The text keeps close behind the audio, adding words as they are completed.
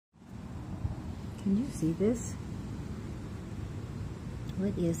Can you see this?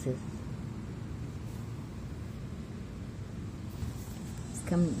 What is this? It's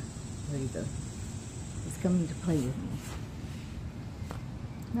coming. Where'd he go? It's coming to play with me.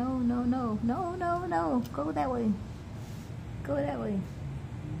 No, no, no, no, no, no. Go that way. Go that way.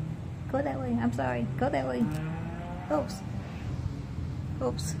 Go that way. I'm sorry. Go that way. Oops.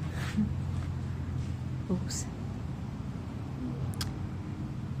 Oops. Oops.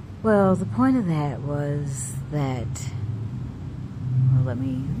 Well, the point of that was that, well, let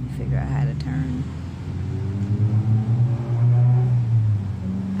me figure out how to turn.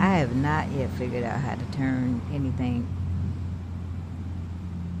 I have not yet figured out how to turn anything.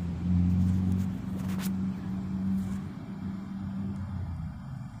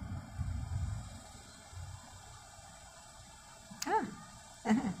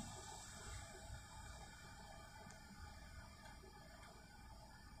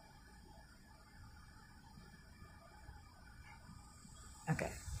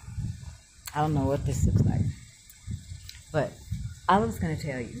 Okay. I don't know what this looks like. But all I was going to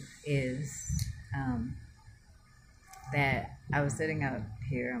tell you is that I was sitting out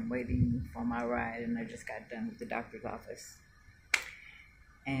here. I'm waiting for my ride, and I just got done with the doctor's office.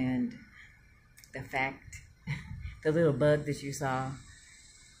 And the fact, the little bug that you saw,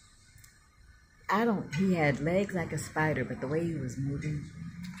 he had legs like a spider, but the way he was moving,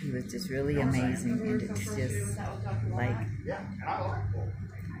 he was just really amazing. And it's just like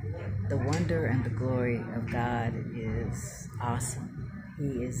the wonder and the glory of God is awesome.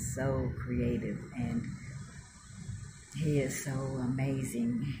 He is so creative and he is so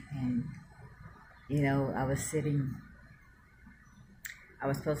amazing. And you know, I was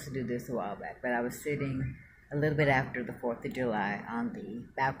supposed to do this a while back, but I was sitting a little bit after the 4th of July on the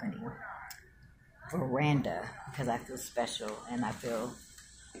balcony veranda because I feel special and I feel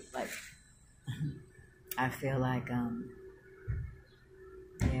like I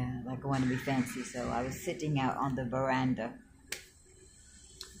want to be fancy. So I was sitting out on the veranda,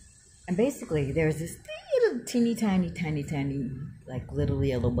 and basically there's this little teeny tiny like little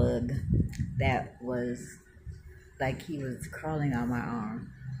yellow bug that was like he was crawling on my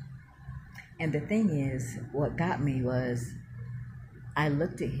arm. And the thing is, what got me was I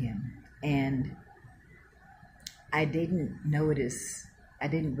looked at him and I didn't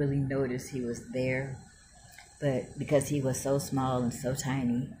really notice he was there, but because he was so small and so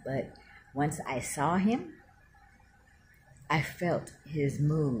tiny. But once I saw him, I felt his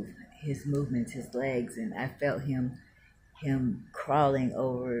movements, his legs, and I felt him crawling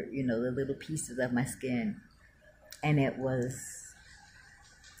over, you know, the little pieces of my skin. And it was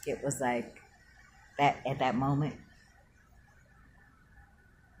like that at that moment.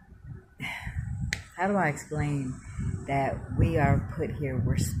 How do I explain that we are put here?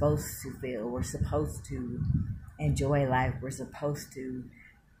 We're supposed to feel. We're supposed to enjoy life. We're supposed to,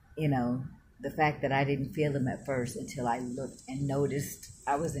 you know, the fact that I didn't feel them at first until I looked and noticed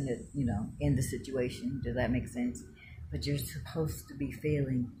I was in it, you know, in the situation. Does that make sense? But you're supposed to be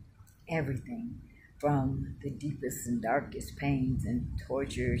feeling everything from the deepest and darkest pains and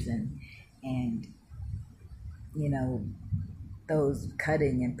tortures and you know, those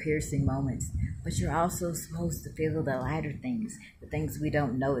cutting and piercing moments. But you're also supposed to feel the lighter things, the things we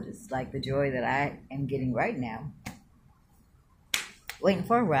don't notice, like the joy that I am getting right now, waiting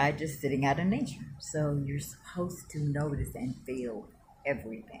for a ride, just sitting out in nature. So you're supposed to notice and feel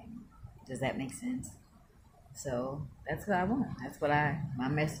everything. Does that make sense? So that's what I want. That's what my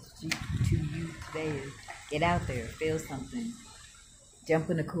message to you today is: get out there, feel something, jump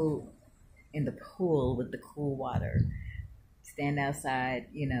in the pool with the cool water, stand outside,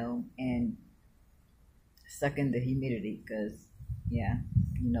 you know, and suck in the humidity, because yeah,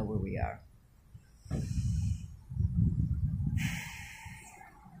 you know where we are.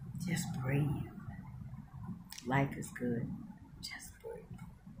 Just breathe. Life is good. Just breathe.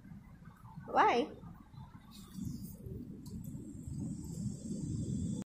 Bye.